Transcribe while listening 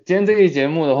今天这期节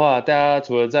目的话，大家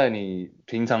除了在你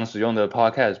平常使用的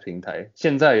podcast 平台，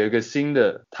现在有一个新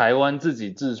的台湾自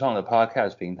己自创的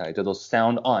podcast 平台，叫做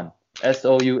Sound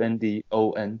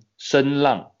On，SOUNDON，声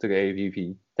浪这个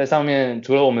APP，在上面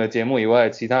除了我们的节目以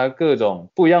外，其他各种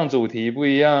不一样主题、不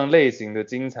一样类型的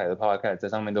精彩的 podcast 在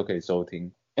上面都可以收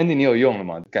听。Andy，你有用了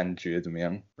吗？感觉怎么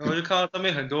样？然后就看到上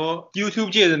面很多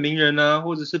YouTube 界的名人啊，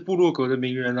或者是部落格的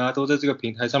名人啊，都在这个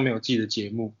平台上面有自己的节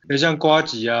目，像呱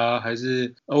吉啊，还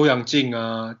是欧阳靖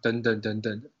啊，等等等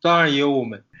等的，当然也有我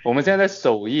们。我们现在在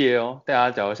首页哦，大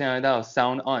家假如现在到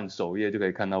Sound On 首页就可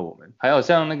以看到我们。还有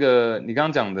像那个你刚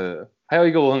刚讲的，还有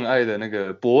一个我很爱的那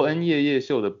个伯恩夜夜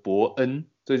秀的伯恩，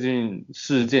最近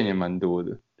事件也蛮多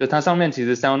的。就它上面其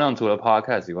实 Sound On 除了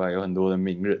Podcast 以外，有很多的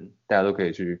名人，大家都可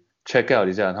以去 check out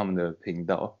一下他们的频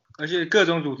道。而且各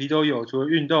种主题都有，除了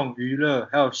运动、娱乐，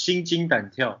还有心惊胆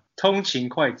跳、通勤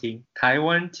快听、台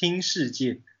湾听世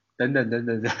界等等等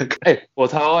等的。我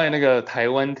超爱那个台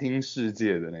湾听世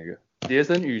界的那个杰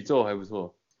森宇宙还不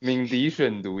错，敏迪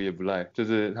选读也不赖，就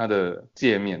是它的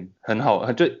界面很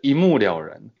好，就一目了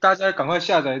然。大家赶快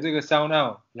下载这个 Sound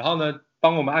On，然后呢，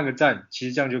帮我们按个赞，其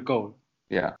实这样就够了。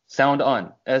Yeah，Sound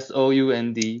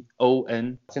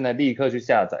On，SOUNDON，现在立刻去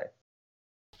下载。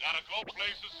Gotta go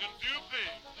places and do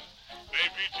things,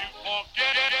 maybe to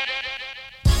forget.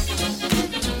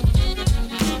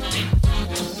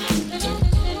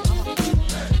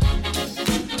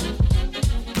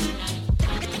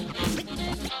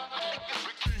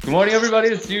 Good morning, everybody.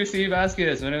 It's UC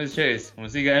Baskets. My name is Chase. 我们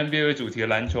是一个 NBA 为主题的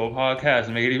篮球 podcast，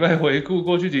 每个礼拜回顾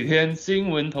过去几天新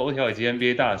闻头条以及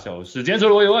NBA 大小事。今天除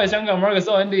了我以外，香港 Marcus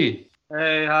Andy。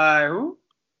嗨，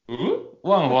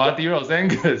万华 D-Rose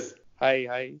Angus。嗨。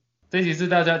这集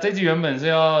原本是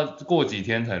要过几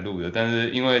天才录的，但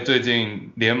是因为最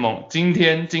近联盟今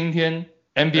天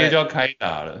NBA 就要开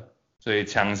打了，所以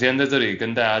抢先在这里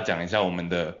跟大家讲一下我们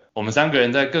三个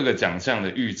人在各个奖项的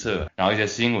预测，然后一些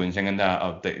新闻先跟大家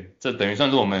update。这等于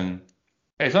算是我们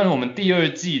第二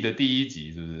季的第一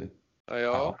集，是不是？哎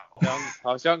呦，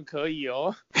好像可以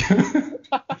哦。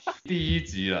第一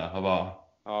集了，好不好？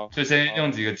好，就先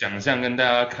用几个奖项跟大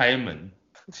家开门，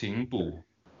请补。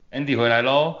Andy 回来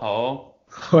咯，好哦。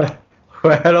回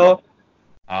来咯。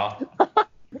好。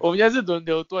我们现在是轮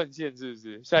流断线是不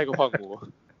是？下一个换我。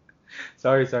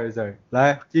Sorry，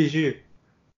 来继续。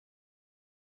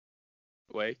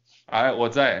喂。我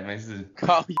在，没事。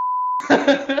靠。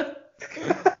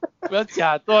不要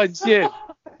假断线。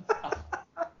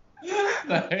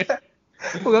来，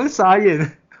我刚傻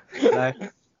眼。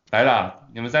来啦，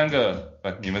我们三个，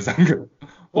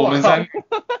我们三个。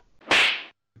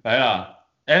来啦。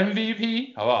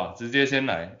MVP 好不好？直接先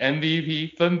来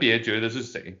MVP， 分别觉得是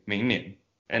谁？明年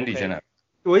Andy 先来。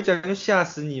我一讲就吓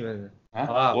死你们了。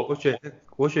好啦，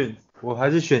我还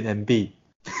是选 MB。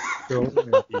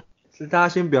是大家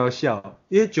先不要笑，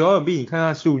因为9号 MB 你看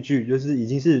他数据就是已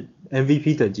经是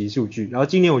MVP 等级数据，然后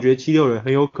今年我觉得76人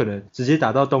很有可能直接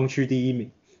打到东区第一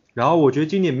名，然后我觉得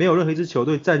今年没有任何一支球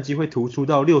队战绩会突出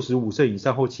到65胜以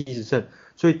上或70胜，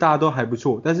所以大家都还不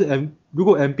错。但是如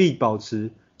果 MB 保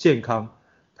持健康，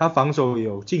他防守也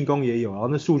有，进攻也有，然后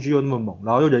那数据又那么猛，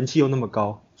然后又人气又那么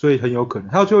高，所以很有可能。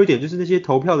还有最后一点就是那些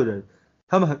投票的人，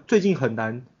他们最近很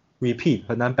难 repeat，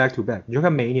 很难 back to back， 你就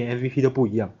看每一年 MVP 都不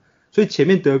一样，所以前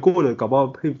面得过的搞不好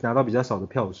会拿到比较少的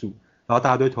票数，然后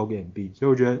大家都会投给 MB， 所以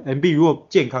我觉得 MB 如果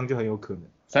健康就很有可能。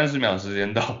30秒时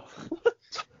间到。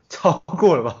超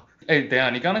过了吧？等一下，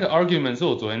你刚那个 argument 是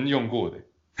我昨天用过的。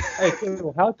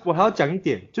我还要讲一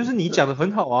点，就是你讲的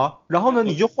很好啊，然后呢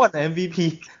你就换了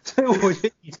MVP， 所以我觉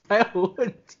得你才有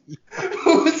问题。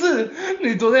不是，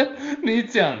你昨天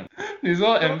你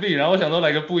说 MB， 然后我想说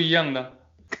来个不一样的。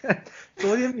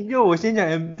昨天明就我先讲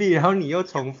MB， 然后你又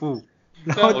重复，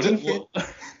然后今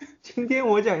天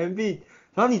我讲 MB，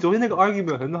 然后你昨天那个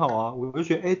argument 很好啊，我就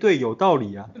觉得对，有道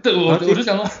理啊。对，我就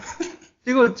想说，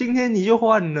结果今天你就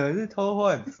换了，是偷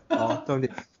换。好，重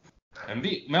点。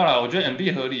MB 没有啦，我觉得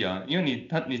MB 合理啊，因为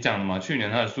你讲的嘛，去年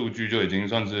他的数据就已经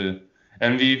算是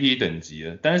MVP 等级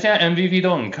了，但是现在 MVP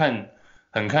都很看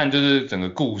就是整个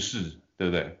故事，对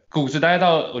不对？故事大概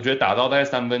我觉得打到大概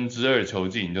2/3球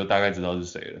季，你就大概知道是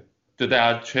谁了，就大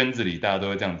家圈子里大家都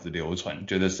会这样子流传，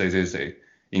觉得谁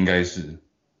应该是。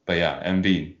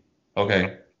MB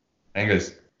OK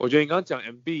Angus。我觉得你刚刚讲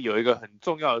MB 有一个很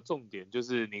重要的重点，就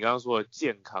是你刚刚说的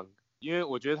健康。因为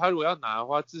我觉得他如果要拿的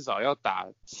话，至少要打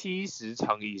70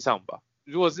场以上吧。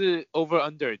如果是 over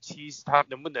under 70，他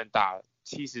能不能打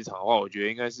70场的话，我觉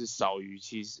得应该是少于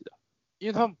70的。因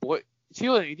为他们不会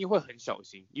，76人一定会很小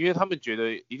心，因为他们觉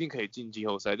得一定可以进季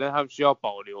后赛，但是他们需要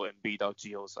保留 MB 到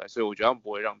季后赛，所以我觉得他们不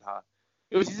会让他，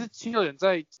尤其是76人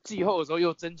在季后的时候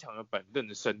又增强了板凳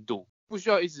的深度，不需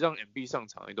要一直让 MB 上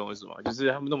场，你懂我意思吗？就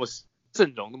是他们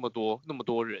阵容那么多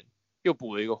人，又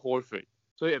补了一个 Horford，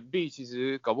 所以 MB 其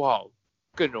实搞不好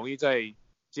更容易在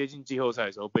接近季后赛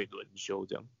的时候被轮休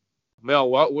这样。没有，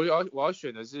我要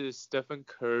选的是 Stephen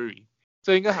Curry，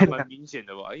 这应该还蛮明显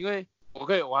的吧？因为我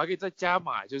还可以再加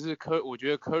码，就是我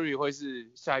觉得 Curry 会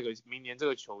是下一个明年这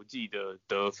个球季的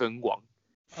得分王。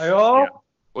哎呦，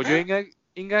我觉得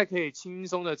应该可以轻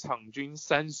松的场均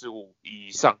35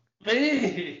以上。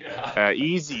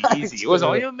easy， 为什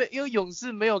么？因为勇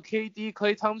士没有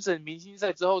KD、Klay Thompson， 明星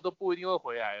赛之后都不一定会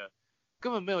回来了，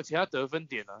根本没有其他得分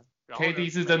点啊。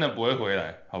KD 是真的不会回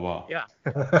来，好不好？ Yeah，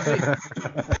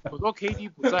 我说 KD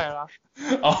不在啦。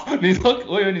哦，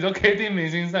我以为你说 KD 明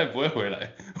星赛不会回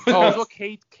来。哦，我说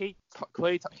KT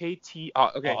啊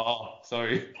 ，OK。哦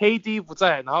 ，sorry。KD 不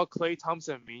在，然后 Klay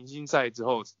Thompson 明星赛之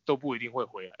后都不一定会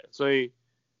回来，所以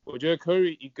我觉得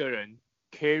Curry 一个人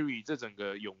carry 这整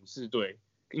个勇士队，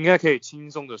应该可以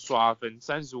轻松的刷分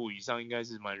，35以上应该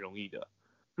是蛮容易的。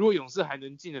如果勇士还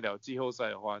能进得了季后赛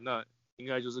的话，那应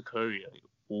该就是 Curry 了，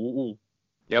无误。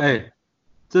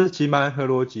这其实蛮合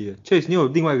逻辑的。Chase， 你有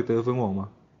另外一个得分王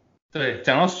吗？对，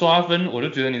讲到刷分，我就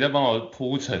觉得你在帮我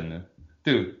铺陈了。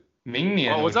对，明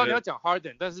年我知道你要讲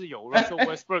Harden， 但是有 Russell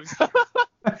Westbrook，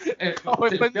 他会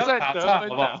分散得分的，好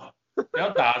不好？不要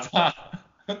打岔。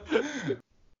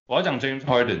我要讲 James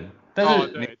Harden， 但是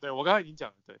对，我刚刚已经讲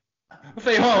了，对。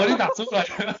废话，我已经打出来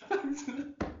了。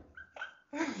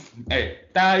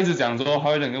大家一直讲说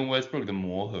Harden 跟 Westbrook 的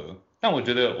磨合，但我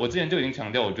觉得我之前就已经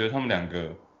强调，我觉得他们两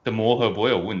个的磨合不会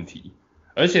有问题，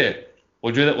而且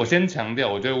我觉得我先强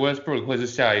调，我觉得 Westbrook 会是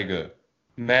下一个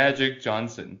Magic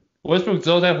Johnson。Westbrook 之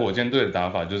后在火箭队的打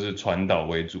法就是传导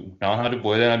为主，然后他就不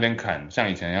会在那边像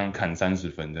以前一样砍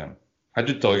30分这样，他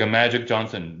就走一个 Magic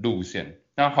Johnson 路线。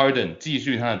那 Harden 继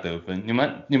续他的得分，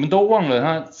你们都忘了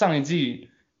他上一季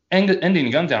Andy 你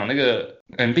刚讲那个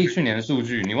Embiid 去年的数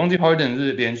据，你忘记 Harden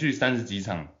是连续30几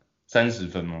场30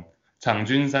分吗？场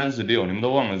均36，你们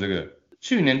都忘了这个。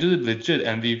去年就是 legit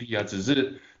MVP 啊，只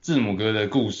是字母哥的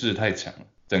故事太强，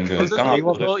整个刚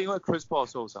好说因为 Chris Paul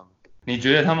受伤。你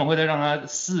觉得他们会再让他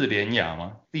4连亚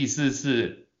吗？第4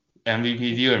次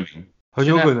MVP 第2名？很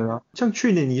有可能啊。像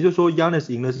去年你就说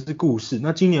Giannis 赢的是故事，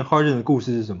那今年 Harden 的故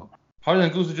事是什么？ Harden 的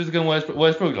故事就是跟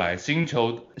Westbrook 来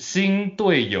新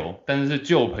队友，但是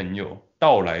旧朋友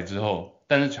到来之后，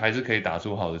但是还是可以打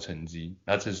出好的成绩。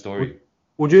That's his story。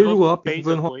我觉得如果要评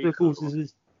分的话，这故事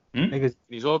是那个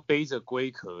你说背着龟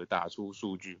壳打出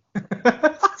数据？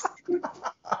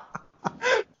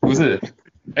不是。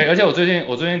而且我最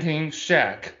近听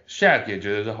Shaq 也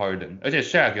觉得是 Harden， 而且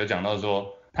Shaq 有讲到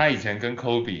说，他以前跟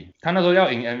Kobe， 他那时候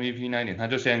要赢 MVP 那一年，他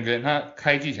就先跟他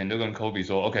开季前就跟 Kobe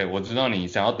说 ，OK， 我知道你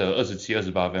想要得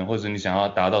27、28分，或者你想要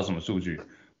达到什么数据，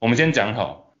我们先讲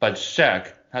好。But Shaq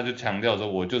他就强调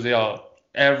说，我就是要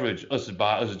average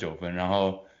 28、29分，然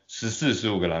后14、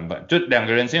15个篮板，就两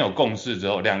个人先有共识之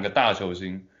后，两个大球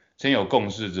星先有共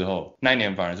识之后，那一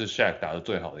年反而是 Shaq 打得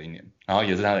最好的一年，然后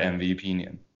也是他的 MVP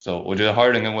年。So 我觉得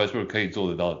Harden 跟 Westbrook 可以做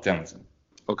得到这样子。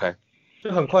OK，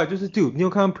 就很快，就是 Dude， 你有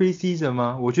看到 Preseason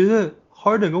吗？我觉得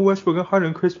Harden 跟 Westbrook 跟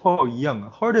Harden Chris Paul 一样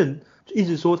啊。Harden 一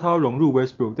直说他要融入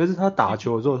Westbrook， 但是他打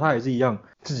球的时候他也是一样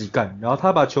自己干。然后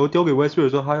他把球丢给 Westbrook 的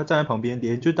时候，他要站在旁边，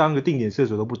连就当个定点射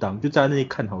手都不当，就站在那里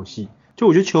看好戏。就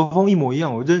我觉得球风一模一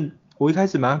样，我一开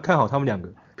始蛮看好他们两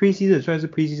个。Preseason 虽然是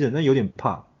Preseason， 但有点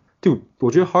怕。Dude，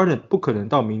 我觉得 Harden 不可能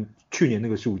到去年那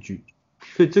个数据。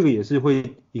所以这个也是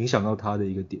会影响到他的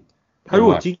一个点。他如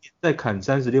果今年再砍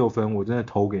36分，我真的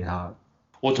投给他。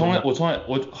我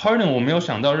Harden 我没有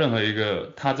想到任何一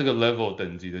个他这个 level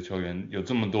等级的球员有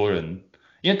这么多人，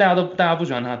因为大家不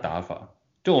喜欢他的打法，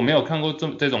就我没有看过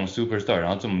这种 superstar， 然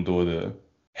后这么多的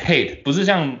hate， 不是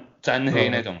像沾黑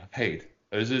那种 hate，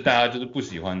 而是大家就是不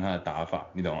喜欢他的打法，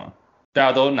你懂吗？大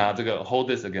家都拿这个 hold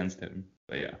this against him。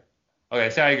对呀。OK，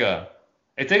 下一个，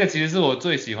这个其实是我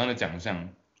最喜欢的奖项。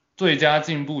最佳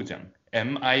进步奖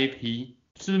MIP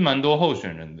是不是蛮多候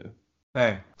选人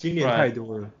的？今年太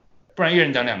多了，不然一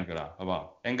人讲2个啦，好不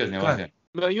好 ？Angus 你要不要讲？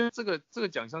没有，因为这个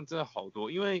奖项真的好多，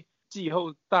因为季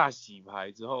后大洗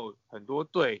牌之后，很多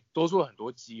队多出了很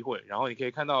多机会，然后你可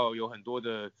以看到有很多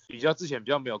的之前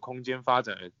比较没有空间发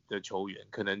展的球员，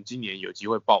可能今年有机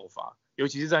会爆发，尤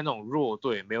其是在那种弱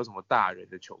队没有什么大人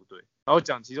的球队。然后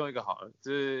讲其中一个好了，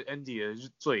这是 Andy 的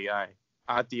最爱。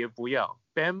阿蝶不要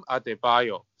Bam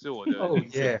Adebayo 是我的名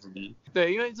选之一。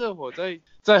对，因为热火在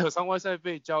和商外赛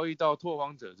被交易到拓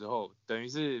荒者之后，等于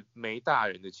是没大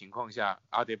人的情况下，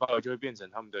阿蝶巴约就会变成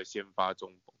他们的先发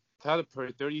中锋。他的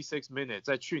per 36 minutes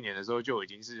在去年的时候就已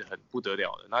经是很不得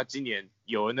了了。那今年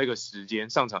有了那个时间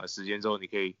上场的时间之后，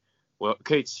我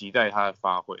可以期待他的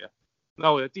发挥啊。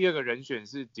那我的第二个人选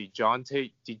是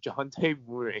DeJounte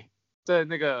Murray， 在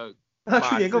那个他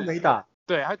去年更没打。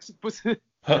对，他不是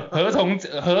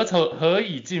何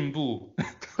以进步？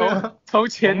从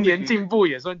前年进步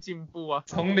也算进步啊，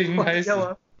从零开始。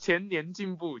前年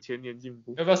进步。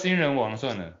要不要新人王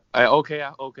算了？OK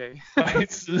啊 ，OK。白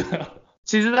痴啊！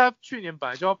其实他去年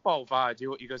本来就要爆发，结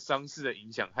果一个伤势的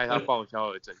影响害他报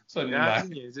销而整季。他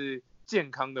今年是健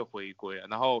康的回归啊，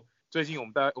然后最近我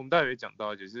们待会也讲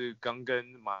到，就是刚跟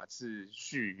马刺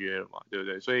续约了嘛，对不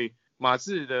对？所以马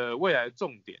刺的未来的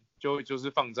重点就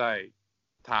是放在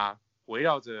他围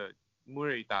绕着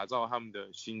Murray 打造他们的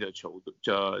新的球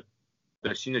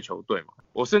队嘛。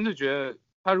我甚至觉得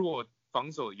他如果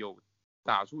防守有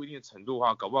打出一定的程度的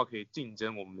话，搞不好可以竞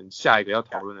争我们下一个要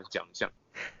讨论的奖项。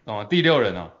第6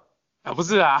人啊？不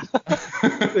是啊，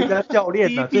最佳教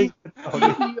练啊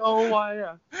，DPOY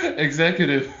啊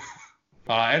 ，Executive。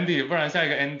好啦 ，Andy， 不然下一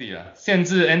个 Andy 啦，限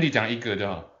制 Andy 讲一个就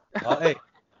好。好，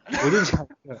我就讲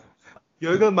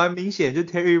有一个蛮明显，就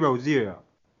Terry Rozier 啊，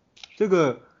这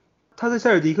个他在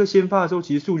塞尔迪克先发的时候，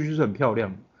其实数据就是很漂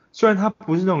亮的。虽然他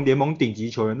不是那种联盟顶级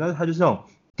球员，但是他就是那种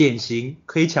典型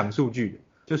可以抢数据的。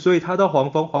就所以他到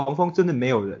黄蜂真的没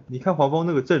有人。你看黄蜂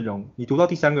那个阵容，你读到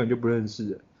第3个人就不认识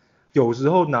了。有时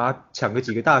候抢个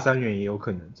几个大3元也有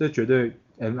可能，这绝对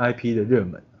MIP 的热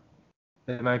门。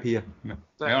MIP 啊，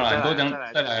没有啦，你多讲，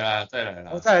再来啦。再来，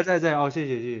谢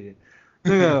谢。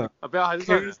那个不要，还是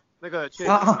算那个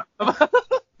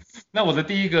那我的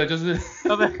第一个就是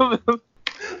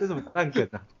这什么烂梗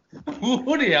啊？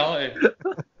无聊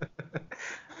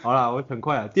好啦，我很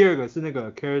快啊。第二个是那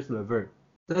个 Caris LeVert，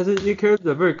 但是因为 Caris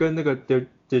LeVert 跟那个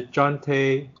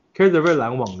DeJounte Caris LeVert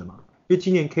篮网的嘛，因为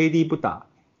今年 KD 不打，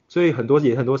所以很多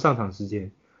上场时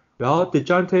间。然后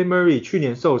DeJounte Murray 去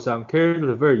年受伤 ，Caris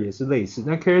LeVert 也是类似，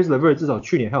但 Caris LeVert 至少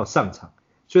去年还有上场，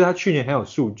所以他去年还有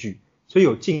数据，所以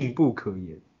有进步可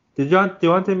言。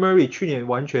DeJounte Murray 去年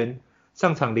完全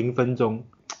上场0分钟，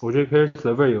我觉得 Caris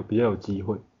LeVert 比较有机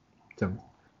会，这样子。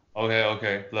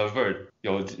OK LeVert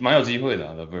蛮有机会的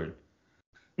LeVert。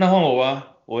那换我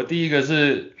吧，我第一个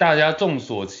是大家众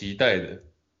所期待的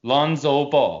Lonzo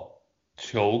Ball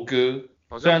球哥，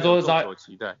虽然说众所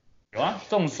期待，有啊，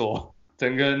众所。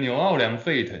整个纽奥良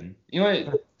沸腾，因为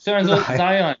虽然说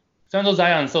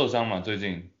Zion 受伤嘛，最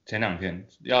近前2天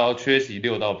要缺席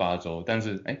6到8周，但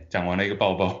是讲完了一个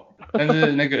抱，但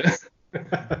是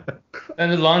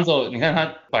Lonzo 你看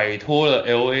他摆脱了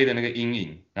LA 的那个阴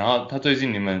影，然后他最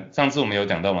近上次我们有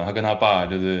讲到嘛，他跟他爸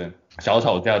就是小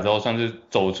吵架之后，算是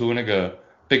走出那个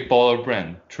Big Baller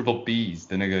Brand Triple B's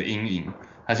的那个阴影，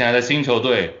他现在在新球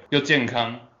队又健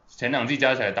康。前2季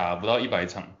加起来打不到100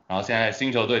场，然后现在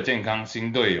新球队健康，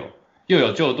新队友又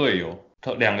有旧队友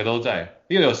，2个都在，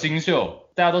又有新秀，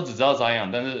大家都只知道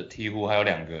Zion，但是鹈鹕还有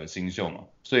2个新秀嘛，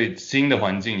所以新的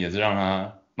环境也是让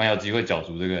他蛮有机会角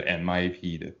逐这个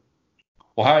MIP 的。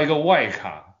我还有一个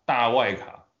大外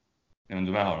卡，你们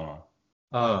准备好了吗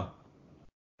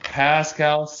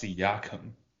？Pascal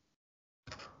Siakam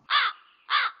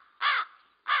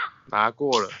拿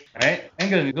过了。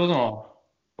Angus 你说什么？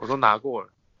我说拿过了。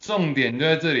重点就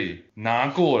在这里，拿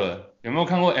过了。有没有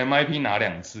看过 MIP 拿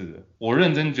2次的？我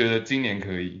认真觉得今年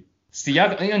可以。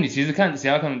Siakam， 因为你其实看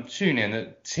Siakam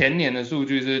前年的数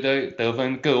据是在得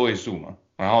分个位数嘛，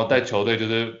然后在球队就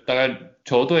是大概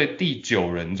球队第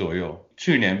9人左右，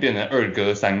去年变成2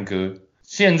哥3哥，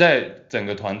现在整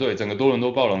个团队整个多伦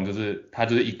多暴龙他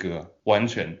就是1哥，完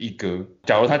全1哥。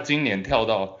假如他今年跳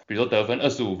到比如说得分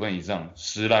25分以上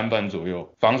，10篮板左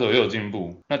右，防守又有进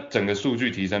步，那整个数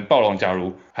据提升，暴龙假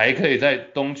如还可以在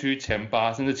东区前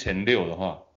8甚至前6的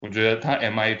话，我觉得他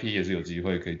MIP 也是有机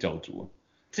会可以角逐。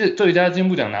最佳进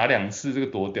步奖拿2次，这个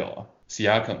多屌啊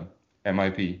 ！Siakam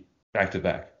MIP back to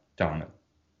back， 讲完了。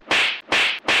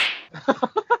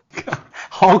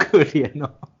好可怜哦。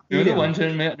你们是完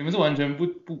全没有，你们是完全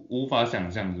无法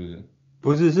想象，是不是？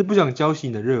不是，是不想浇熄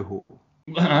你的热火。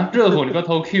热火你不要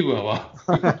偷 Q 好不好？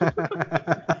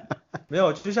没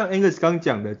有，就像 Angus 刚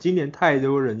讲的，今年太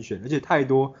多人选，而且太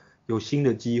多有新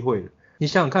的机会了。你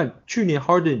想想看，去年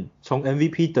Harden 从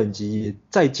MVP 等级也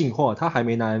在进化，他还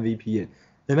没拿 MVP 耶。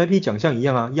MIP 奖项一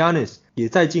样啊 ，Giannis 也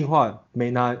在进化，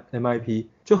没拿 MIP，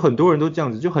 就很多人都这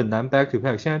样子，就很难 back to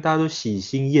back。现在大家都喜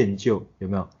新厌旧，有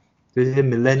没有？就这些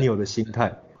millennial 的心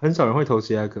态，很少人会投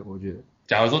Siakam， 我觉得。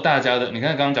假如说大家的，你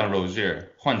看刚刚讲 Rozier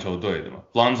换球队的嘛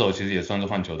 ，Lonzo 其实也算是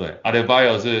换球队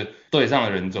 ，Adebayo 是队上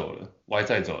的人走了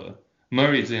 ，Whiteside 走了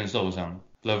 ，Murray 之前受伤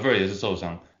 ，LeVert 也是受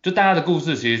伤，就大家的故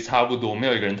事其实差不多，没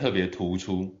有一个人特别突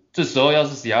出。这时候要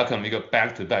是 Siakam 一个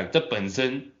back to back，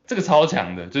这个超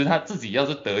强的，就是他自己要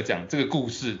是得奖，这个故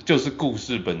事就是故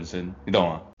事本身，你懂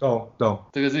吗？懂。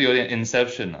这个是有点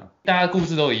Inception 啊，大家故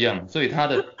事都一样，所以他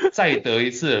的再得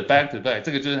一次 back to back，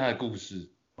 这个就是他的故事。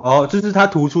哦，这是他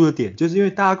突出的点，就是因为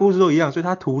大家故事都一样，所以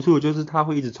他突出的就是他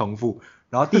会一直重复，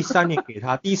然后第3年给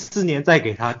他，第4年再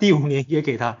给他，第5年也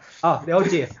给他。啊，了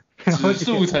解。指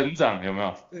数成长有没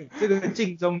有？对，这个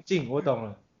进中进，我懂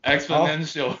了。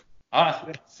Exponential。好了，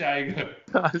下一个。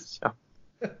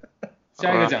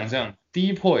下一个奖项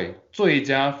 ，DPOY 最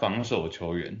佳防守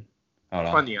球员。好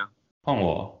了，换你啊。换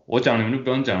我，我讲你们就不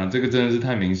用讲了，这个真的是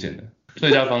太明显了。最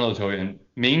佳防守球员，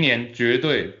明年绝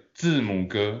对字母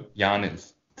哥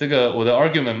Giannis。这个我的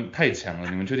argument 太强了，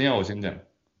你们确定要我先讲？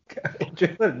我觉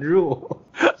得很弱。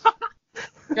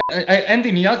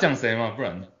Andy 你要讲谁嘛？不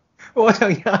然我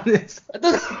想 Giannis。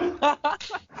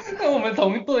那我们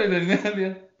同队的，你在那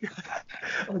边。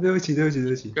哦，对不起。你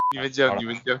们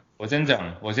讲。我先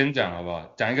讲好不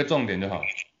好？讲一个重点就好。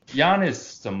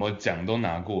Giannis 什么奖都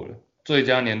拿过了，最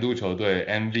佳年度球队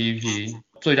MVP，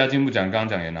 最佳进步奖刚刚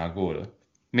讲也拿过了，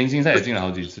明星赛也进了好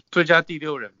几次。最佳第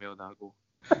6人没有拿过。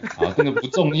好，这个不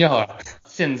重要啊。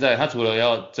现在他除了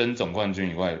要争总冠军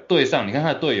以外，队上你看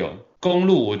他的队友，公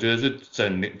鹿我觉得是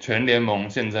全联盟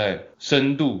现在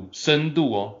深度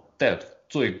哦 depth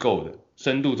最够的，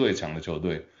深度最强的球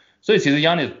队。所以其实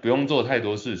Giannis 不用做太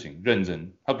多事情，认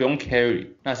真，他不用 carry，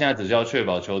 那现在只需要确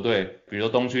保球队，比如说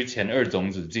东区前2种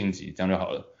子晋级，这样就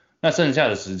好了。那剩下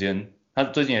的时间，他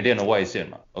最近也练了外线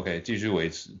嘛 ，OK， 继续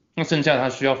维持。那剩下他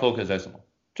需要 focus 在什么？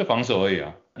就防守而已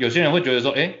啊。有些人会觉得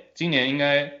说，今年应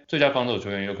该最佳防守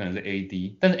球员有可能是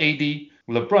AD， 但是 AD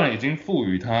LeBron 已经赋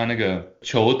予他那个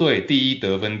球队第1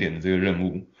得分点的这个任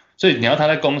务，所以你要他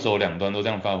在攻守两端都这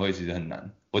样发挥，其实很难。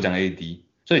我讲 AD。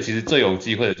所以其实最有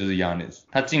机会的就是 Giannis，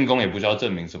 他进攻也不需要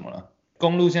证明什么了。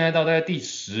公鹿现在到大概第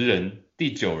10人、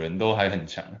第9人都还很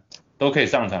强，都可以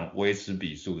上场维持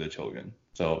比数的球员。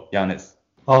So Giannis。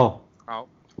哦，好，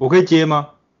我可以接吗？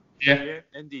接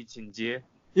Andy 请接。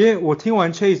因为我听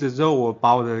完 Chase 之后，我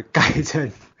把我的改成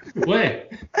喂，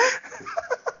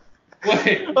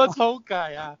我抽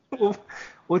改啊。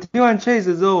我听完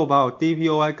Chase 之后，我把我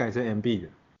DPOY 改成 MB 的。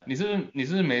你是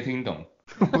不是没听懂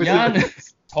？Giannis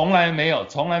从来没有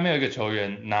一个球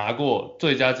员拿过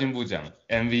最佳进步奖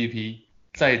MVP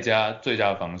再加最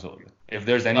佳防守的。If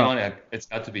there's anyone, it's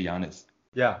got to be Giannis.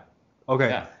 Yeah, OK.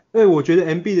 Yeah. 对，我觉得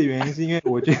MB 的原因是因为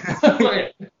我觉得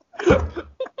对，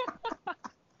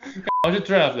我就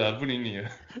draft 了，不理你了。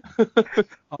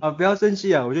啊，不要生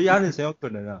气啊，我觉得 Giannis 很有可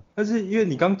能啊。但是因为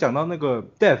你刚讲到那个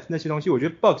depth 那些东西，我觉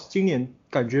得 Bucks 今年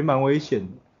感觉蛮危险的。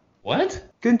What？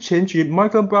 跟前局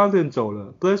Michael Brogdon 走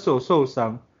了 ，Bledsoe 受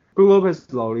伤 ，Brook Lopez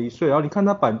老了1岁，然后你看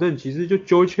他板凳其实就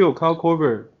George Hill、Kyle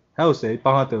Korver， 还有谁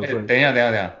帮他得分？等一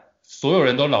下，所有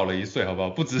人都老了1岁，好不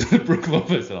好？不只是 Brook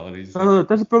Lopez 老了1岁。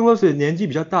但是 Brook Lopez 年纪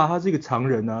比较大，他是一个常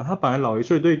人啊，他本来老1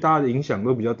岁对大家的影响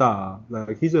都比较大啊。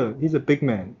Like he's a big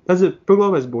man， 但是 Brook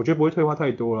Lopez 我觉得不会退化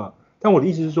太多了。但我的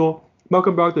意思是说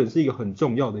 ，Michael Brogdon 是一个很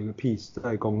重要的一个 piece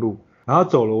在公路，然后他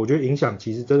走了，我觉得影响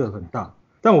其实真的很大。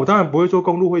但我当然不会说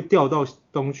公路会掉到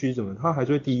东区什么，他还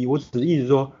是会第一。我只是一直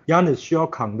说 Giannis 需要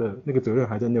扛的那个责任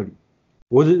还在那里。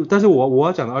但是我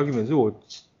要讲的 argument 是我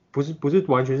不是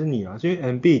完全是你啊，是因为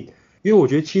Embiid， 因为我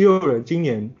觉得76人今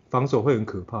年防守会很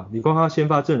可怕。你光他先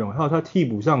发阵容，还有他替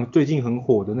补上最近很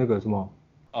火的那个什么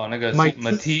那个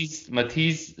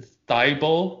Matisse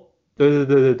Thybulle。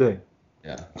对。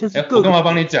就是我干嘛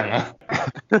帮你讲啊？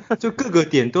就各个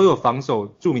点都有防守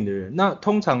著名的人。那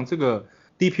通常这个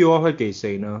DPOY 会给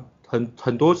谁呢？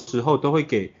很多时候都会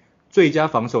给最佳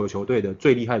防守球队的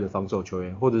最厉害的防守球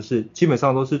员，或者是基本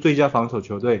上都是最佳防守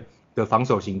球队的防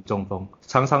守型中锋，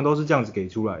常常都是这样子给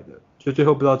出来的。就最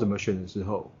后不知道怎么选的时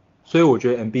候，所以我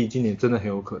觉得 MB 今年真的很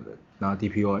有可能拿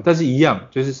DPOY， 但是一样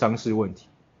就是伤势问题。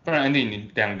不然 Andy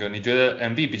你觉得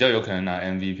MB 比较有可能拿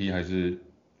MVP 还是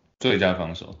最佳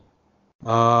防守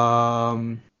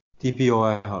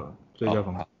？DPOY 好了，最佳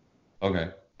防守。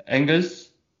OK，Angus。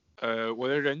我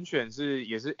的人选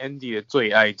也是 Andy 的最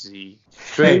爱之一。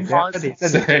对，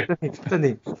暂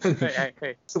停。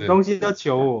什么东西要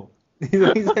求我？你怎么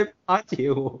一直在巴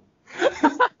结我？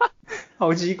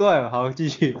好奇怪啊！好，继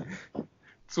续。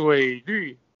嘴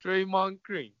绿 Draymond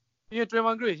Green， 因为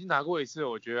Draymond Green 已经拿过1次了，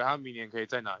我觉得他明年可以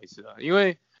再拿1次了。因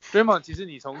为 Draymond 其实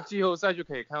你从季后赛就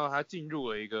可以看到他进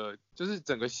入了一个，就是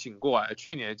整个醒过来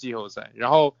去年的季后赛，然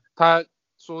后他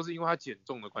说是因为他减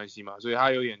重的关系嘛，所以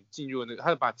他有点进入那个，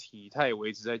他把体态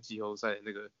维持在季后赛的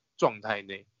那个状态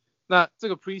内。那这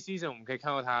个 preseason 我们可以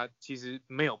看到他其实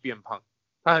没有变胖，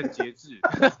他很节制。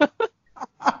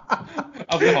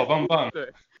不是好棒棒。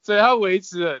对，所以他维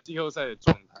持了季后赛的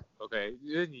状态。OK，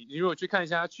 因为你如果去看一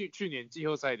下他去年季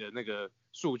后赛的那个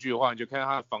数据的话，你就看到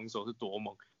他的防守是多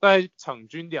猛，大概场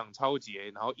均2抄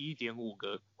截，然后 1.5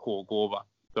 个火锅吧，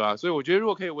对吧？所以我觉得如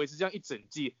果可以维持这样一整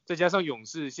季，再加上勇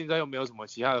士现在又没有什么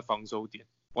其他的防守点，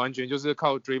完全就是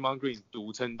靠 Draymond Green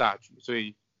独撑大局，所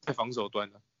以在防守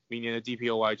端呢，明年的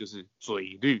DPOY 就是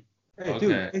嘴绿。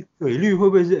嘴绿会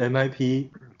不会是 MIP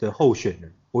的候选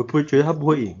人？我不会觉得他不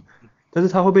会赢，但是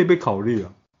他会不会被考虑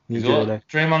啊？你觉得呢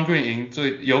 ？Draymond Green 赢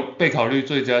有被考虑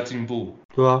最佳进步，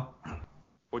对啊，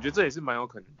我觉得这也是蛮有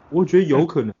可能。我觉得有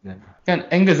可能的。看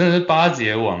Angus 真的是巴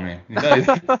结王你到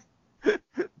底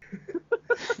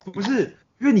不是，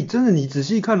因为你仔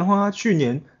细看的话，他去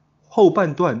年后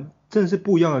半段真的是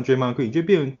不一样的 Draymond Green，就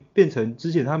变成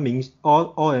之前他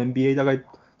All NBA 大概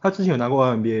他之前有拿过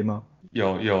All NBA 吗？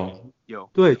有，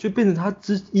对，就变成他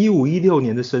15-16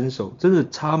年的身手，真的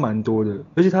差蛮多的。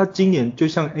而且他今年就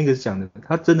像 Angus 讲的，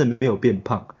他真的没有变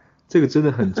胖，这个真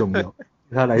的很重要，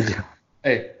对他来讲。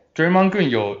Draymond Green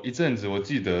有一阵子我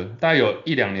记得大概有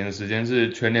1-2年的时间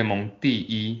是全联盟第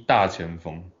1大前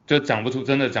锋，就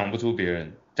真的讲不出别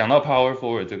人。讲到 Power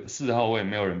Forward 这个4号位，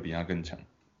没有人比他更强。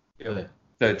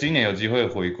对，今年有机会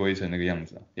回归成那个样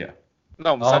子，Yeah。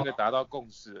那我们3个达到共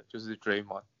识了，就是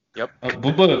Draymond。不，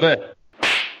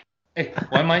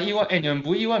我还蛮意外，你们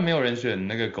不意外没有人选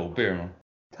那个狗贝尔吗？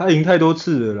他赢太多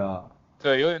次了啦。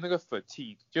对，有点那个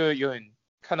fatigue， 就有点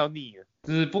看到腻了。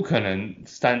就是不可能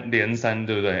连三，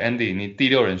对不对 ？Andy， 你第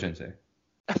6人选谁？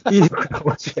第6人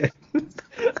我选。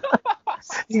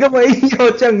你干嘛硬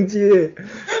要降阶？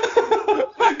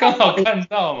刚好看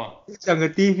到嘛。讲个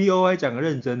DPOY， 讲个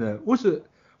认真的。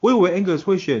我以为 Angus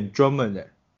会选 Drummond 对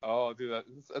了，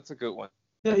这个我。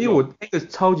因为我 Angus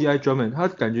超级爱 Drummond， 他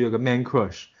感觉有个 man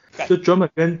crush， 就 Drummond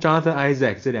跟 Jonathan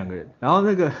Isaac 这2个人。然后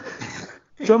那个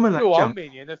Drummond 来讲，每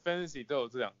年的 fantasy 都有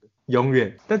这2个。永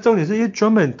远。但重点是因为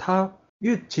Drummond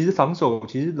因为其实防守，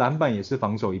其实篮板也是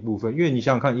防守一部分。因为你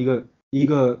想想看，一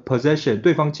个 possession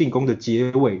对方进攻的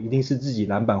结尾一定是自己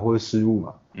篮板或者失误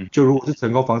嘛。就如果是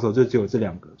成功防守，就只有这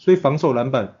2个。所以防守篮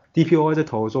板 DPOY 在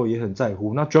投的时候也很在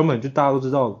乎。那 Drummond 就大家都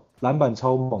知道篮板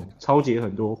超猛，超节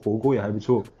很多，火锅也还不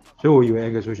错。所以我以为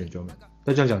Angus 会选 Drummond，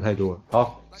 但这样讲太多了。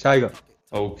好，下一个。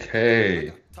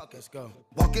OK。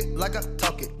Walk it like I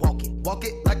talk it, walk it, walk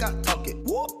it like I talk it,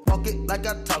 walk it like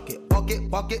I talk it,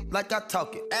 walk it like I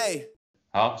talk it. Hey。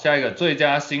好，下一个最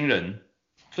佳新人、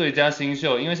最佳新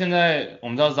秀，因为现在我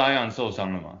们知道 Zion 受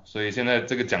伤了嘛，所以现在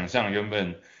这个奖项原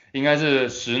本应该是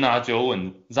10拿9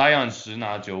稳 ，Zion 10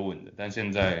拿9稳的，但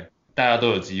现在大家都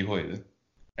有机会的。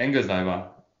Angus 来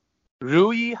吧。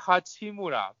Rui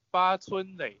Hachimura 八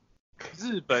村垒，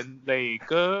日本垒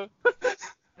哥。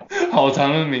好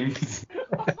长的名字。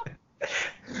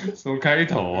什么开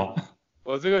头啊？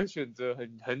我这个选择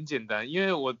很简单，因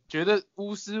为我觉得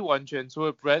巫师完全除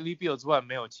了 Bradley Beal 之外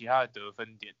没有其他的得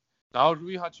分点。然后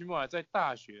Rui Hachimura 在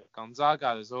大学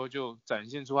Gonzaga 的时候就展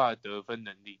现出他的得分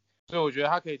能力，所以我觉得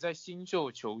他可以在新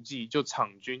秀球季就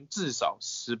场均至少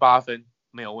18分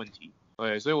没有问题。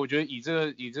对，所以我觉得以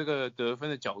这个得分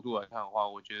的角度来看的话，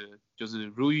我觉得就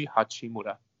是 Rui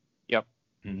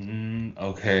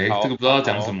Hachimura。Yep。OK， 这个不知道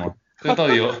讲什么，这到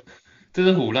底这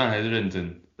是唬烂还是认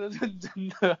真？这认真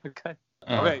的看。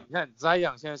OK， 你看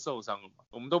Zion 现在受伤了嘛，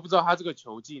我们都不知道他这个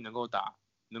球季能够打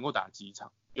几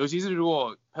场，尤其是如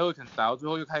果 Pelican 打到最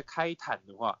后又开坦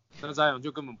的话，那 Zion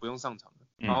就根本不用上场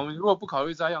了。好，我们如果不考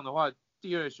虑 Zion 的话，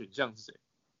第2选项是谁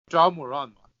 ？Ja Morant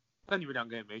嘛，但你们2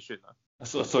个也没选啊。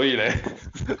所以嘞，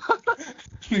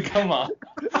你干嘛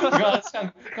呛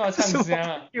香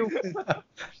啊？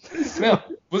没有，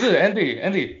不是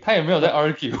Andy 他也没有在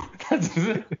argue， 他只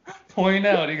是 point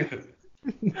out 那个。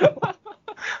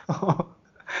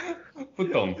不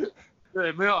懂。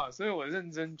对，没有啊，所以我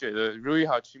认真觉得 Rui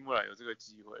Hachimura 有这个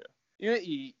机会啊，因为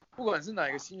以不管是哪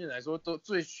一个新人来说，都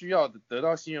最需要的得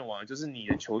到新人王就是你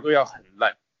的球队要很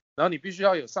烂，然后你必须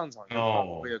要有上场发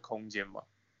挥的空间嘛。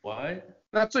Why？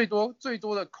 那最多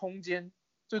的空间，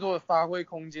最多的发挥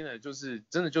空间的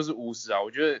真的就是巫师啊，我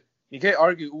觉得你可以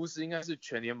argue 巫师应该是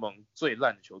全联盟最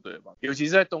烂的球队了吧，尤其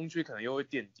是在东区可能又会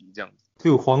垫底这样子。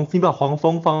对，你把黄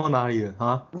蜂放到哪里了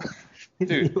啊？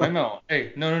对，没有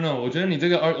，no， 我觉得你这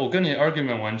个我跟你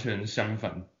argument 完全相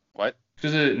反。What？ 就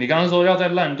是你刚刚说要在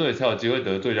烂队才有机会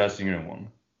得最佳新人王，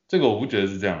这个我不觉得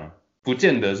是这样啊，不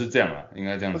见得是这样啊，应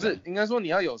该这样。不是，应该说你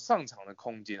要有上场的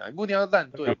空间啊，你不一定要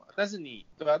烂队嘛，但是你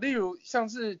对吧？例如像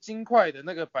是金块的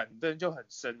那个板凳就很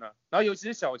深啊，然后尤其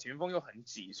是小前锋又很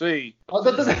挤，所以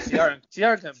其他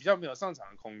人可能比较没有上场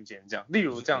的空间，这样，例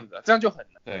如这样子，这样就很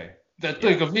难。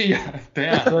对个屁啊！等一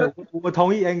下，我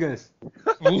同意 Angus。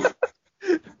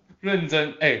认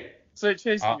真所以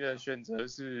确实的选择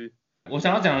是我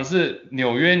想要讲的是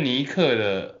纽约尼克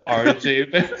的 RJ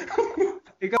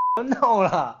你干嘛闹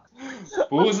啦？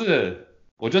不是，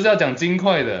我就是要讲金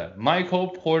块的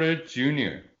Michael Porter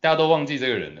Jr.， 大家都忘记这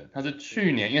个人了。他是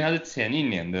去年，因为他是前一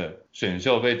年的选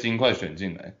秀被金块选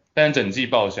进来，但整季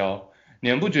报销。你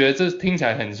们不觉得这听起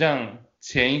来很像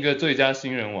前一个最佳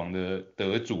新人王的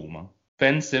得主吗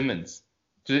 ？Ben Simmons，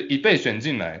 就是一被选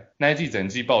进来，那一季整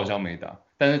季报销没打，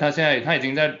但是他已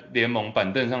经在联盟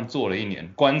板凳上坐了1年，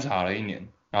观察了1年，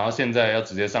然后现在要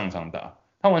直接上场打，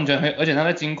他完全而且他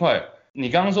在金块。你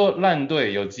刚刚说烂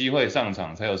队有机会上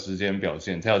场才有时间表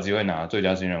现，才有机会拿最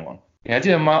佳新人王。你还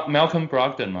记得Malcolm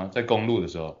Brogdon 吗？在公鹿的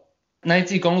时候，那一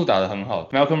季公鹿打得很好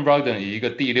 ，Malcolm Brogdon 以一个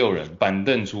第6人板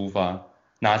凳出发，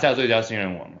拿下最佳新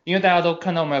人王。因为大家都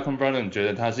看到 Malcolm Brogdon， 觉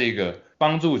得他是一个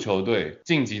帮助球队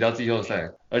晋级到季后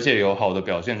赛，而且有好的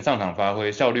表现、上场发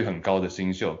挥、效率很高的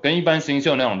新秀，跟一般新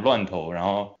秀那种乱投然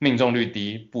后命中率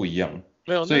低不一样。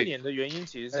没有，那年的原因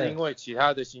其实是因为其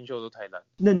他的新秀都太烂。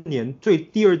那年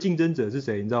第2竞争者是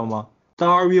谁？你知道吗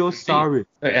 ？Dario Saric。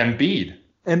对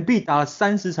 ，Embiid 打了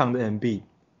30场的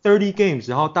Embiid，30 games，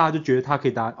 然后大家就觉得他可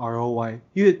以打 ROY，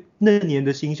 因为那年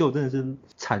的新秀真的是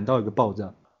惨到一个爆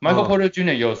炸。Michael Porter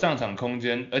Jr. 有上场空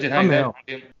间，而且他也在旁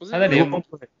边，他在联盟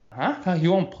啊，他 He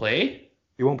won't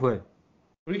play？He won't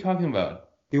play。What are you talking about?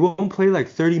 He won't play like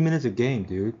 30 minutes a game,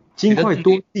 dude. 金块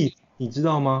多地。你知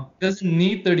道吗 ？Doesn't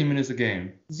need 30 minutes a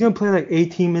game. He's gonna play like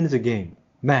 18 minutes a game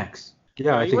max.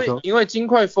 Yeah, I think so. 因为金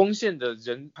块锋线的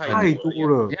人太多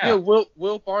了。因为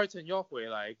Will Barton 要回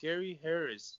来 ，Gary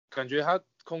Harris 感觉他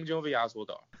空间会被压缩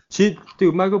到。其实对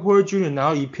Michael Porter Jr. 拿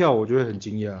到1票，我觉得很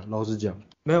惊讶。老实讲，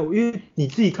没有，因为你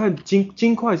自己看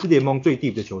金块是联盟最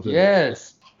deep 的球队。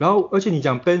Yes. 然后而且你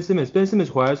讲 Ben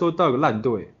Simmons 回来的时候到一个烂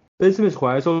队 ，Ben Simmons 回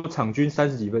来的时候场均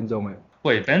30几分钟，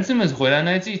喂 ，Ben Simmons 回来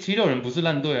那一季76人不是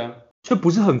烂队啊。就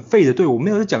不是很废的队，我没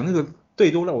有在讲那个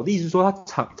队多烂，我的意思是说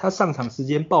他上场时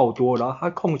间爆多，然后他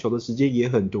控球的时间也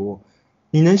很多。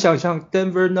你能想象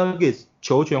Denver Nuggets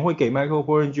球权会给 Michael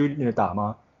Porter Jr. 打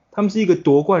吗？他们是一个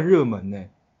夺冠热门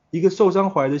一个受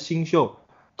伤回来的新秀，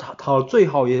他最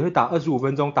好也会打25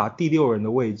分钟，打第6人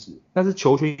的位置，但是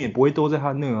球权也不会都在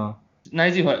他那啊。那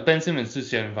一季Ben Simmons 是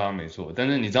先发没错，但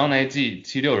是你知道那一季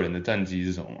76人的战绩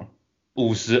是什么吗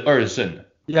？52胜。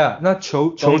Yeah， 那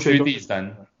球权第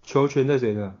3。球权在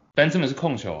谁呢 ？Ben Simmons 是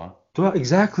控球啊。对啊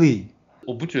 ，Exactly。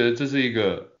我不觉得这是一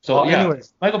个。Anyways，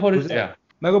 Michael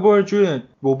Porter Jr.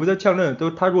 我不在呛人，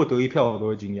他如果得1票我都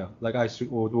会惊讶。Like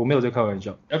我没有在开玩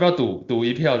笑。要不要赌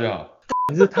1票就好？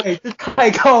你这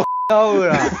太靠了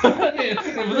啦！你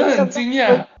不是很惊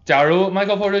讶？假如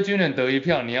Michael Porter Jr. 得1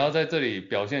票，你要在这里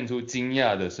表现出惊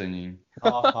讶的声音。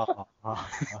好，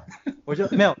我就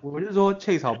没有，我就说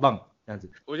Chase 好棒。这样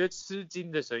子，我觉得吃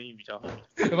惊的声音比较好。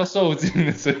要不要受惊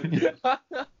的声音？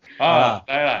啊，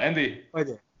来了 ，Andy， 快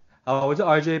点。好，我是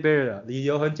RJ Barrett， 理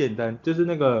由很简单，就是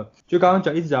就刚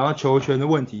刚一直讲到球权的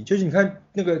问题，就是你看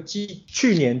那个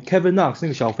去年 Kevin Knox 那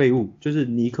个小废物，就是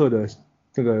尼克的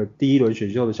这个第1轮选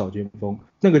秀的小前锋，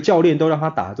那个教练都让他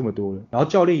打这么多了，然后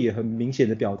教练也很明显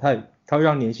的表态，他会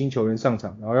让年轻球员上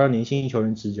场，然后让年轻球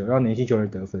员持球，让年轻球员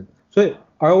得分，所以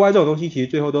ROY 这种东西其实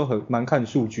最后都蛮看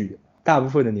数据的。大部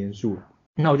分的年数，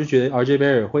那我就觉得 RJ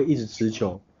Barrett 会一直持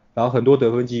球，然后很多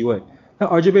得分机会。那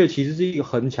RJ Barrett 其实是一个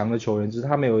很强的球员，只是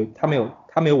他没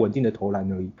有稳定的投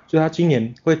篮而已，所以他今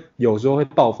年有时候会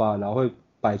爆发，然后会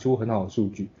摆出很好的数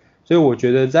据。所以我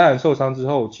觉得Zion受伤之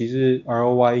后，其实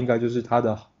ROY 应该就是他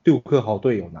的杜克好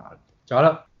队友拿了。讲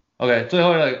完了 ，OK， 最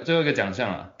后一个奖项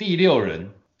啊，第6人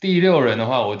的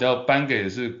话，我就要颁给的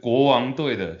是国王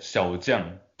队的小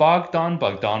将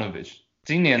Bogdanovich。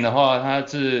今年的话，他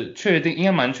是应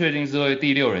该蛮确定是会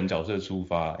第6人角色出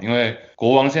发，因为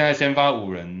国王现在先发5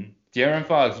人 ，De'Aaron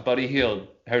Fox、Buddy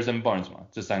Hield、Harrison Barnes 嘛，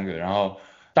这3个，然后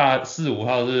大4、5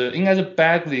号应该是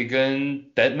Bagley 跟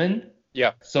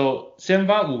Dedmon。Yeah，so 先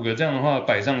发5个这样的话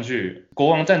摆上去，国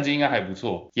王战绩应该还不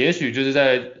错，也许就是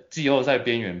在季后赛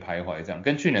边缘徘徊这样，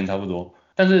跟去年差不多。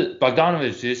但是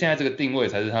Bogdanovich 其实现在这个定位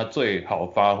才是他最好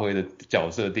发挥的角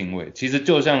色定位，其实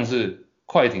就像是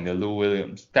快艇的 Lou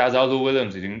Williams， 大家知道 Lou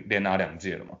Williams 已经连拿2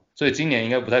届了嘛，所以今年应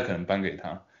该不太可能颁给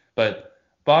他。But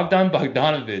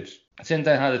Bogdanovich 现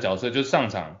在他的角色就是上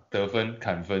场得分、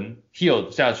砍分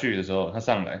 ，Hield 下去的时候他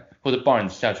上来，或者 Barnes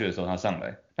下去的时候他上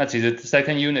来。那其实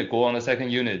second unit 国王的 second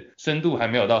unit 深度还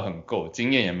没有到很够，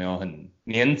经验也没有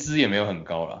年资也没有很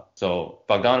高啦。So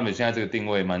Bogdanovich 现在这个定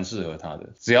位蛮适合他的，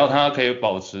只要他可以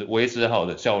维持好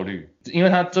的效率，因为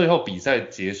他最后比赛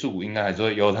结束应该还是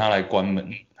会由他来关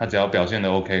门，他只要表现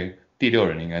的 OK， 第6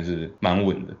人应该是蛮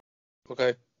稳的。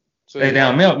OK， 等一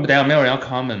下没有人要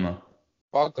comment 吗？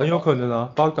很有可能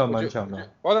啊，Bogdan 蛮强的。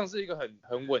Bogdan 是一个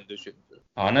很稳的选择。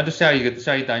好，那就下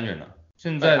一单元了。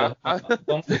现在的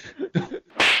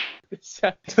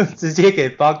就直接给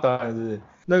Bogdan 是不是？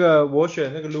那个我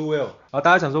选那个 Lou Will， 然后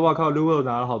大家想说哇靠 Lou Will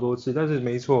拿了好多次，但是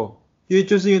没错，因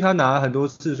为他拿了很多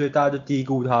次，所以大家就低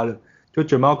估他了。就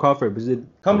Jamal Crawford 不是，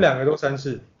他们两个都3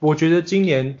次。我觉得今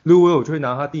年 Lou Will 就会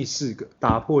拿他第4个，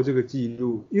打破这个记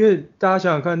录。因为大家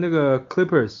想想看，那个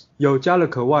Clippers 有加了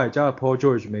Kawhi，加了 Paul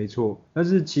George 没错，但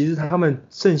是其实他们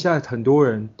剩下很多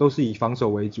人都是以防守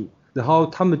为主，然后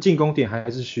他们进攻点还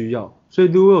是需要，所以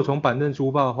Lou Will 从板凳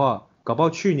出发的话，搞不好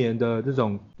去年的这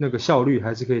种那个效率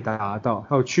还是可以达到，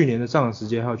还有去年的上场时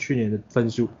间，还有去年的分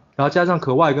数，然后加上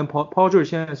Kawhi跟 Paul George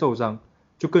现在受伤，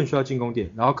就更需要进攻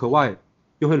点，然后Kawhi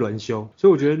又会轮休，所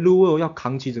以我觉得 Lou Will 要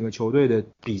扛起整个球队的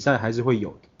比赛还是会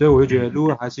有的，所以我就觉得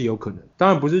Lou Will 还是有可能，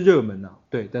当然不是热门啊，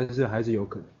对，但是还是有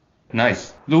可能。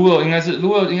Nice，Lou Will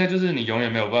应该就是你永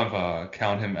远没有办法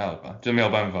count him out 吧，就没有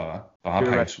办法把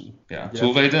他排除，对啊，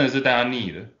除非真的是大家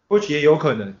腻了。或许也有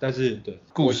可能，但是对，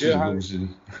我觉得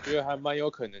还蛮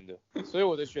有可能的，所以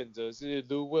我的选择是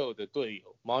Lou Will 的队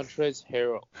友 Montrezl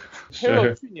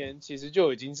Harrell。Harrell 去年其实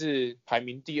就已经是排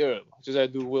名第2了嘛，就在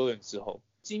Lou Williams 之后。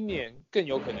今年更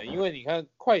有可能，因为你看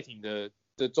快艇的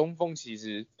中锋其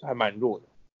实还蛮弱的，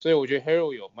所以我觉得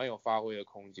Harrell 蛮有发挥的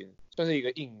空间，算是一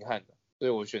个硬汉的，所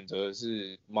以我选择的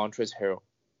是 Montrezl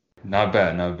Harrell。Not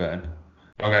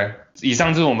bad。OK， 以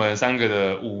上是我们3个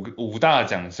的五大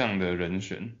奖项的人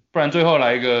选，不然最后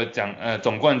来一个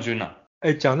总冠军啊。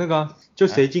讲那个啊，就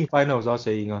谁进 Finals 然后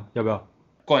谁赢啊，要不要？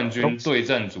冠军对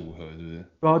战组合是不是？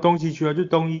对啊，东西区啊，就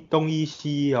东一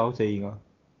西一，然后谁赢啊？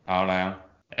好，来啊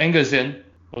 ，Angus 先。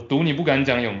我赌你不敢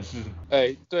讲勇士。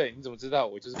对，你怎么知道？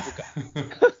我就是不敢。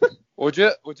我觉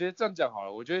得这样讲好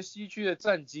了，我觉得西区的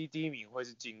战绩第1名会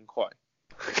是金块。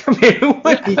没人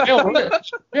问你，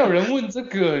没有人问这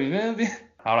个，你在那边。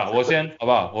好了，我先，好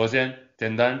不好？我先，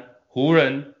简单，湖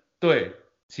人对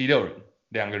76人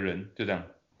，2个人，就这样。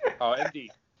好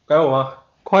 ，Andy， 该我吗？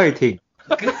快艇。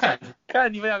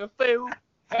看你们2个废物。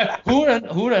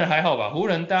湖人还好吧？湖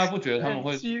人大家不觉得他们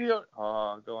会76？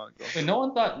好，跟我。No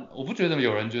one thought， 我不觉得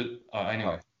有人觉得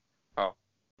anyway。好，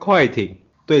快艇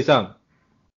对上，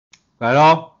来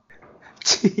咯。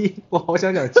我好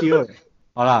想讲72人。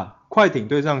好啦，快艇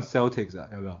对上 Celtics 啊，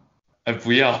要不要？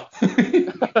不要。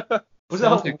不是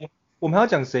啊，我们还要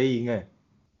讲谁赢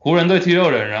湖人对76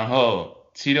人，然后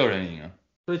76人赢啊。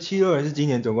所以76人是今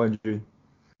年总冠军。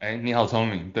你好聪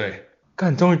明，对。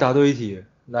干，终于答对一题了，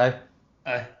来。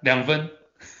2分。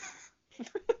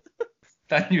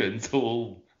单元错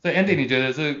误。所以 Andy 你觉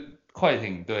得是快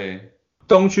艇对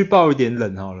东区爆一点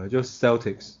冷好了，就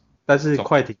Celtics， 但是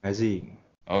快艇还是赢。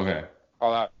OK，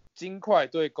 好了，金块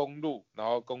对公路，然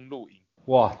后公路赢。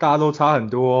哇，大家都差很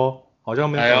多哦，好像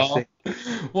没有谁。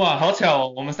哇，好巧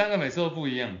哦，我们3个每次都不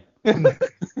一样。就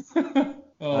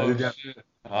这样。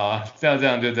这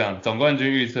样就这样，总冠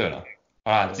军预测了。好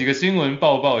啦，几个新闻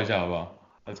报一下好不好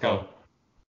 ？Let's go。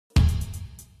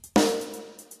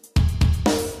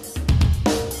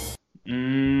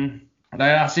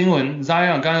来啦，新闻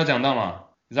Zion 刚刚有讲到嘛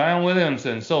 ，Zion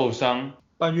Williamson 受伤，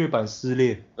半月板撕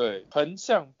裂。对，横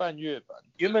向半月板，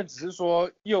原本只是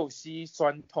说右膝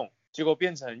酸痛，结果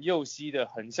变成右膝的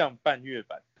横向半月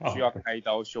板需要开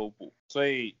刀修补，所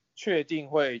以确定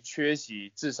会缺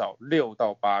席至少6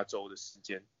到8周的时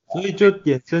间。所以就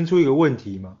衍生出一个问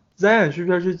题嘛 ，Zion 需不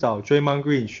需要去找 Draymond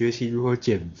Green 学习如何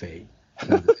减肥？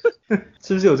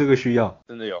是不是有这个需要？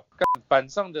真的有，板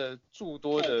上的诸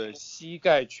多的膝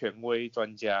盖权威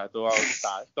专家都要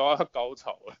高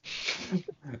潮了。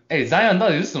Zion 到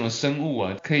底是什么生物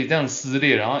啊？可以这样撕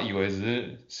裂，然后以为只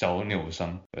是小扭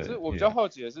伤。所以我比较好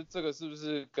奇的是，这个是不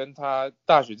是跟他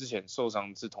大学之前受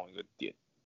伤是同一个点？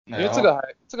因为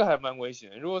这个还蛮危险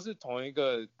的。如果是同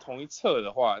一侧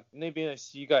的话，那边的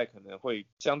膝盖可能会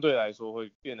相对来说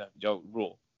会变得比较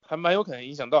弱。还蛮有可能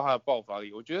影响到他的爆发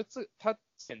力，我觉得他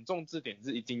减重这点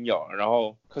是一定要，然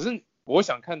后可是我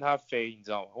想看他飞，你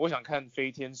知道吗？我想看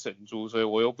飞天神猪，所以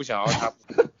我又不想要他，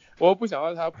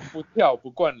不跳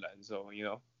不灌篮的时候，你知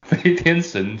道？飞天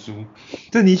神猪，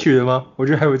这你取的吗？我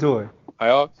觉得还不错好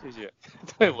哟，谢谢，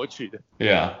对我取的。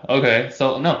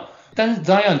Yeah，OK，so no， 但是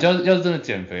Zion要是真的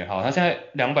减肥，好，他现在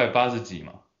280几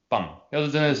嘛磅，要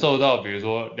是真的瘦到比如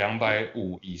说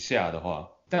250以下的话。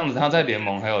这样子他在联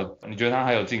盟你觉得他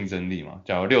还有竞争力吗？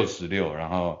假如66，然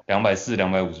后240、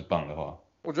250磅的话，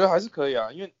我觉得还是可以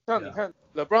啊，因为像你看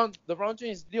LeBron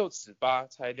James 6'8"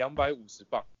 才250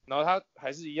磅，然后他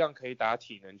还是一样可以打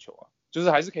体能球啊，就是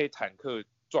还是可以坦克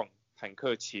撞、坦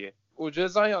克切。我觉得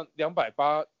这样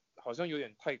280好像有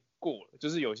点太过了，就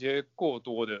是有些过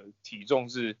多的体重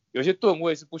有些吨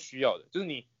位是不需要的，就是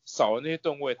你少了那些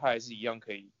吨位，他还是一样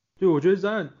可以对，我觉得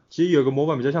Zion其实有个模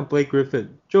板比较像 Blake Griffin，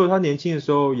 就他年轻的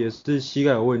时候也是膝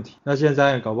盖有问题，那现在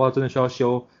Zion搞不好真的需要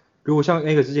修。如果像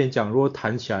Anchor 之前讲，如果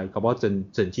弹起来，搞不好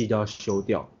整季都要修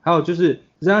掉。还有就是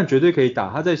Zion绝对可以打，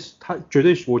他绝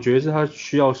对我觉得是他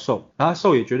需要瘦，然后他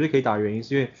瘦也绝对可以打，原因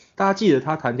是因为大家记得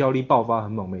他弹跳力爆发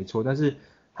很猛没错，但是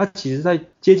他其实在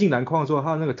接近篮筐的时候，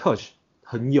他的那个 touch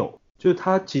很有，就是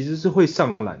他其实是会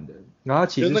上篮的，然后他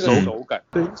其实手感，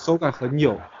对，手感很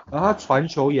有，然后他传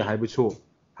球也还不错，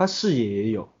他视野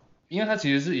也有。因为他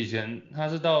其实是以前他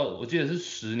是到我记得是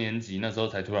10年级那时候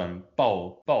才突然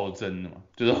暴增的嘛，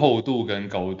就是厚度跟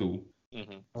高度，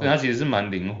所以他其实是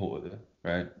蛮灵活的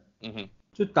 ，right？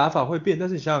 就打法会变，但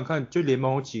是你想想看，就联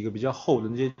盟有几个比较厚的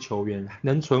那些球员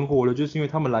能存活的，就是因为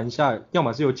他们篮下要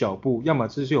么是有脚步，要么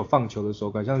是有放球的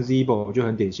手感，像 Z-Bo 就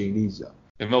很典型例子啊。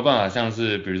有没有办法像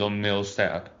是比如说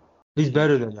Millsap？He's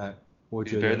better than that， 我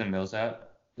觉得。He's better than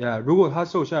Millsap。Yeah， 如果他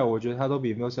瘦下来，我觉得他都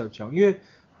比 Millsap 强，因为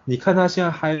你看他现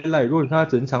在 highlight， 如果你看他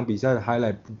整场比赛的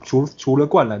highlight， 除了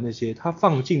灌篮那些，他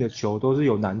放进的球都是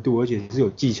有难度，而且是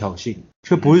有技巧性，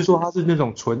就不是说他是那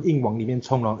种纯硬往里面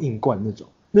冲然后硬灌那种，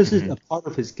那是 a part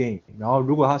of his game。然后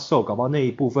如果他瘦，搞不好那一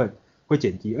部分会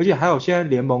减低，而且还有现在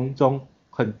联盟中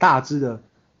很大只的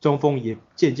中锋也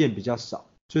渐渐比较少，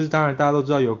就是当然大家都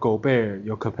知道有 Gobert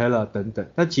有 Capella 等等，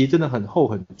但其实真的很厚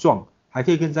很壮，还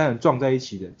可以跟Zion撞在一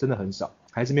起的真的很少，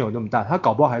还是没有那么大，他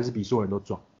搞不好还是比所有人都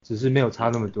壮，只是没有差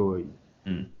那么多而已。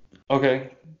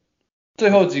OK， 最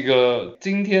后几个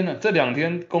今天呢，这2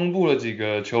天公布了几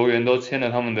个球员都签了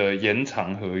他们的延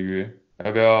长合约，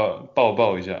要不要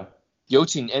报一下？有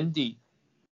请 Andy。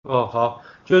好，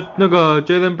就那个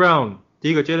Jaylen Brown， 第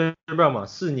一个 Jaylen Brown 嘛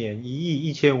，4年1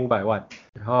亿1500万，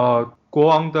然后国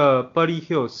王的 Buddy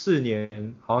Hield 4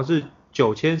年好像是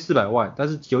9400万，但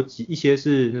是有一些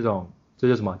是那种这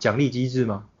叫什么奖励机制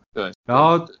吗？对。然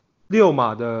后6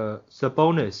码的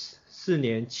Sabonis 4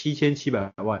年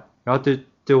7700万，然后这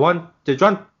怎么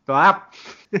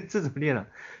念啊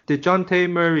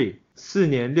 ？DeJounte Murray 4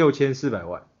年6400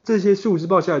万，这些数字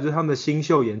报下来就是他们的新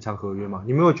秀延长合约嘛？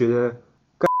你没有觉得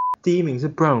第一名是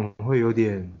Brown 会有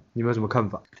点？你们有什么看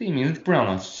法？第一名是 Brown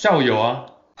啊，校友啊，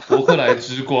伯克莱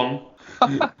之光，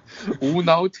无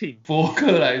脑挺，伯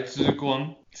克莱之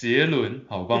光，杰伦，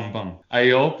好棒棒，哎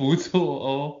呦不错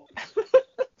哦。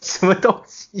什么东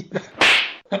西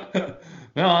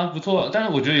没有啊，不错，但是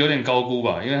我觉得有点高估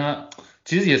吧，因为他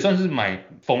其实也算是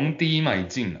逢低买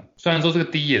进了，虽然说这个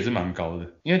低也是蛮高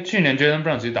的，因为去年 Jaylen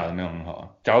Brown 其实打得没有很好啊，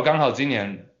假如刚好今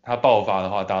年他爆发的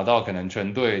话，打到可能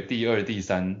全队第2、第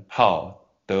3号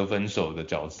得分手的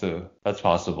角色 ，that's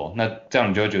possible， 那这样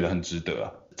你就会觉得很值得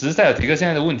啊。只是塞尔提克现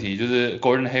在的问题就是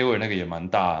Gordon Hayward 那个也蛮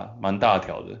大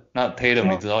条的，那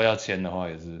Tatum 你之后要签的话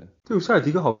也是。对，塞尔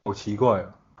提克好奇怪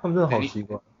啊，他们真的好奇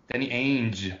怪。Danny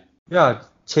Ainge。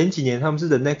前几年他们是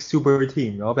the next super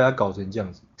team， 然后被他搞成这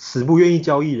样子，死不愿意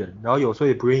交易人，然后有时候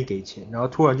也不愿意给钱，然后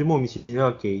突然就莫名其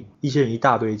妙给一些人一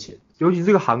大堆钱，尤其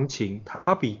这个行情，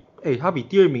他比第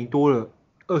2名多了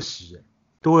20，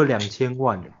多了2000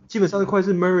万，基本上快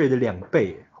是 Murray 的2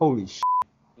倍，Holy shit，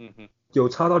有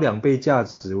差到2倍价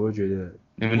值，我就觉得。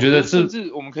你们觉得甚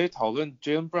至我们可以讨论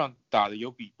Jaylen Brown 打的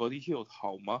有比 Buddy Hield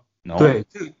好吗？ No. 对，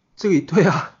这个对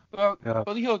啊。对啊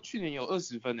 ，Buddy Hield 去年有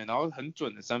20分的，然后很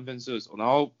准的3分射手，然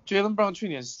后 Jaylen Brown 去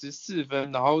年14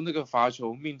分，然后那个罚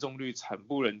球命中率惨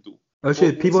不忍睹。而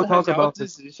且 people talk about 支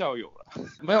持校友了，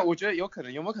没有，我觉得有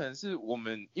没有可能是我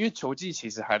们因为球季其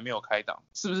实还没有开档，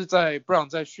是不是在 Brown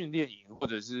在训练营或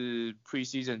者是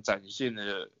preseason 展现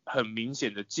了很明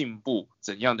显的进步，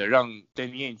怎样的让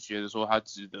Danny Ainge 觉得说他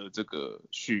值得这个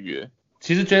续约？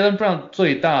其实 Jaylen Brown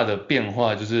最大的变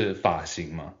化就是发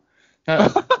型嘛。那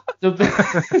就被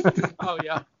好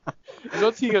呀，你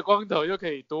说剃个光头就可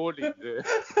以多领的，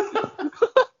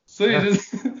所以就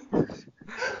是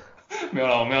没有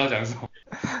啦，我们要讲什么？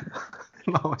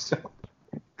蛮好笑，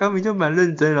刚明就蛮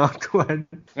认真，然后突然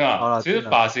对啊，其实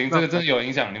发型这个真的有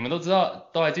影响，你们都知道，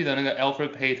都还记得那个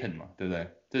Alfred Payton 嘛，对不对？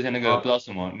之前那个不知道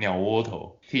什么鸟窝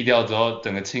头剃掉之后，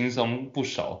整个轻松不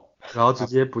少，然后直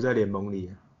接不在联盟里。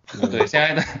对，现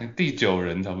在的第9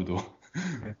人差不多。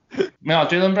没有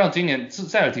Jaylen Brown 今年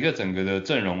塞尔提克整个的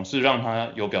阵容是让他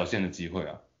有表现的机会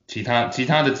啊，其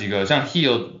他的几个像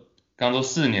Hield 刚说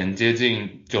4年接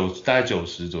近大概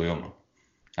90左右嘛，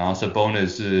然后 Sabonis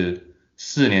是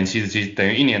4年77，等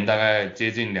于1年大概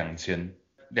接近2000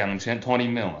 20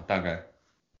 mil 嘛，大概。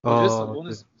我觉得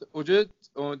Sabonis， 我觉得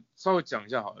我稍微讲一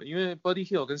下好了，因为 Buddy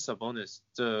Hield 跟 Sabonis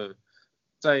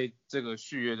在这个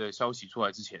续约的消息出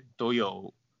来之前都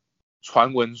有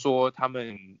传闻说他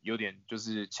们有点就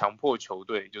是强迫球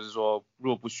队，就是说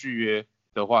如果不续约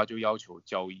的话就要求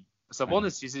交易。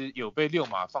Sabonis 其实有被六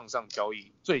马放上交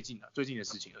易，最近的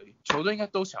事情而已。球队应该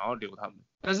都想要留他们，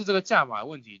但是这个价码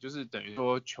问题就是等于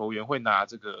说球员会拿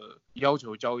这个要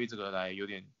求交易这个来有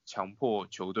点强迫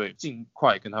球队尽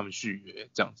快跟他们续约，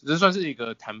这样子，这算是一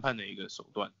个谈判的一个手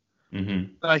段。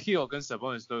那 Hill 跟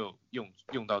Sabonis 都有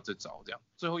用到这招，这样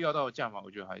最后要到的价码，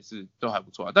我觉得都还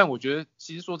不错啊。但我觉得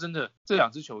其实说真的，这两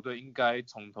支球队应该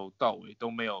从头到尾都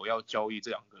没有要交易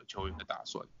这两个球员的打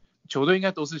算，球队应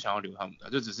该都是想要留他们的，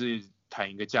就只是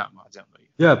谈一个价码这样而已。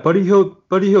Yeah，Buddy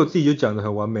Hill 自己就讲得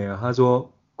很完美啊，他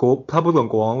说他不懂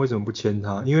国王为什么不签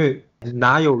他，因为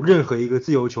哪有任何一个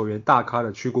自由球员大咖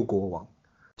的去过国王，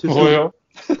就是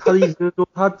他的意思就是说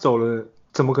他走了。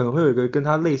怎么可能会有一个跟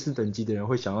他类似等级的人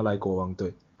会想要来国王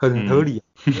队？很合理、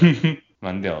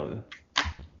蛮屌的。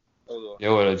结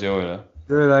尾了。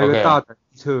对，来个大胆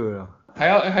预测啊！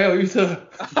还有预测？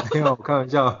没有，我开玩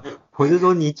笑。我是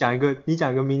说你讲一个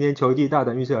明年球季大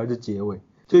胆预测还是结尾？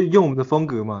就用我们的风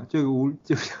格嘛，就无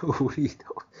厘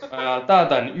头。大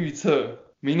胆预测，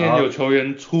明年有球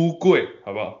员出柜，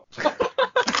好不好？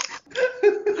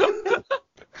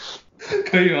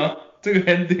可以吗？这个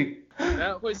ending。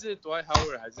那会是 Dwight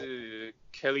Howard 还是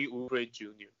Kelly Oubre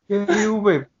Jr.？Kelly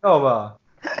Oubre 不到吧？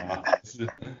是。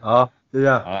好，就这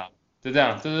样。好了，就这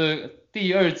样，这是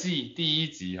第2季第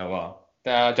1集，好不好？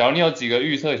大家，假如你有几个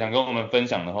预测想跟我们分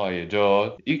享的话，也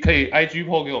就可以 IG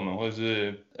po 给我们，或者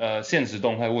是限时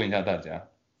动态问一下大家。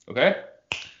OK？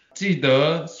 记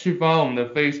得去发我们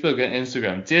的 Facebook 跟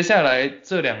Instagram， 接下来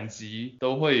这2集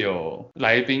都有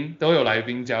来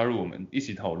宾加入我们一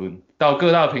起讨论，到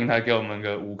各大平台给我们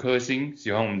个5颗星，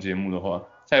喜欢我们节目的话，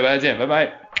下礼拜再见，拜拜，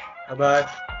拜拜，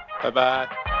拜拜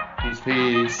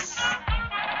 ，peace。